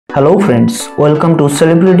Hello friends, welcome to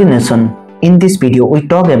Celebrity Nation. In this video, we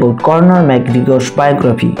talk about Conor McGregor's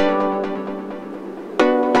biography.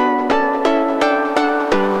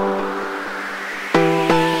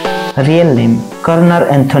 Real name: Conor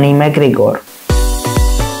Anthony McGregor.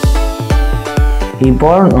 He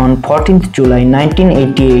born on 14th July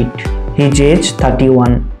 1988. His age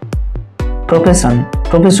 31. Profession: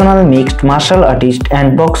 professional mixed martial artist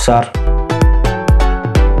and boxer.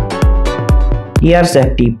 Years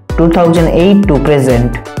active: 2008 to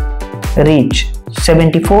present. Reach: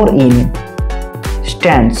 74 in.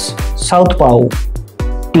 Stance: Southpaw.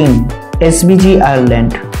 Team: SBG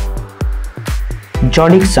Ireland.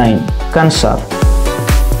 Zodiac sign: Cancer.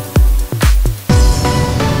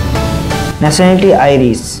 Nationality: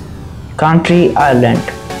 Irish. Country: Ireland.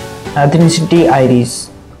 Ethnicity: Irish.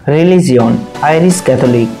 Religion: Irish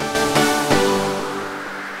Catholic.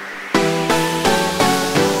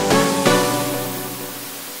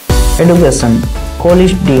 Education: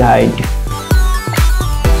 Coláiste.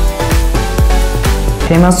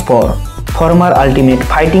 Famous for: former Ultimate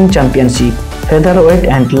Fighting Championship, featherweight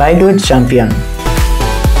and lightweight champion.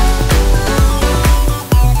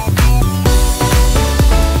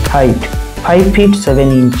 Height: 5 feet 7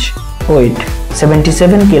 inch. Weight: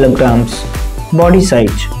 77 kilograms. Body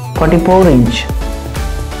size: 44 inch.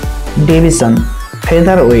 Division: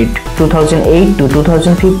 featherweight 2008 to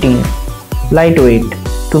 2015, lightweight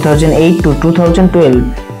 2008 to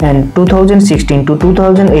 2012 and 2016 to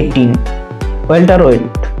 2018,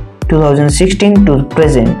 welterweight 2016 to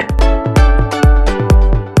present.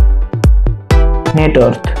 Net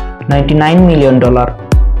worth: $99 million.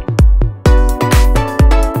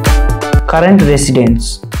 Current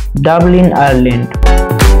residence: Dublin, Ireland.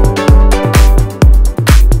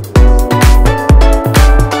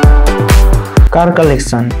 Car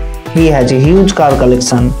collection: he has a huge car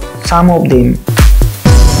collection, some of them.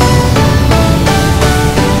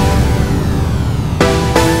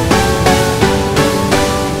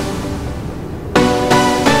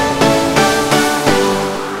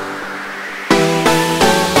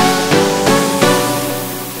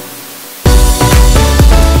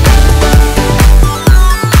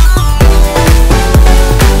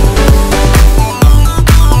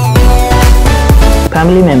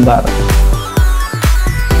 Family member: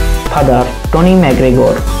 Father: Tony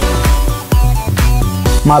McGregor.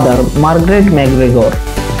 Mother: Margaret McGregor.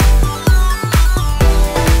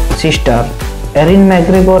 Sister: Erin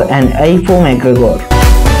McGregor and Aoife McGregor.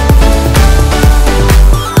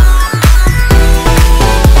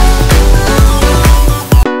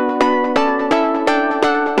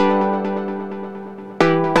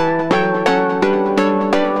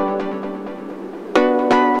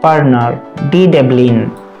 Partner: Dee Devlin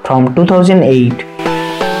from 2008.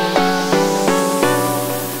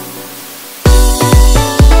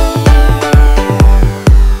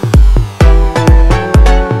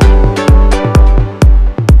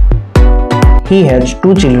 He has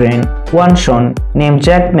two children, one son named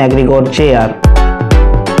Jack McGregor Jr.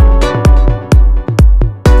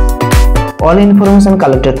 All information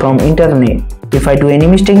collected from internet. If I do any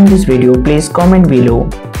mistake in this video, please comment below.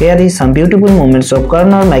 Here is some beautiful moments of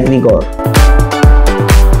Conor McGregor.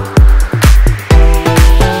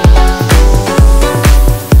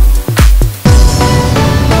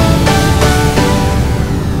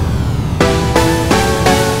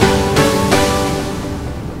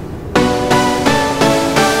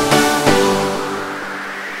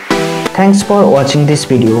 Thanks for watching this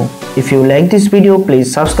video. If you like this video,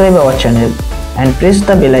 please subscribe our channel and press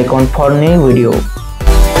the bell icon for new video.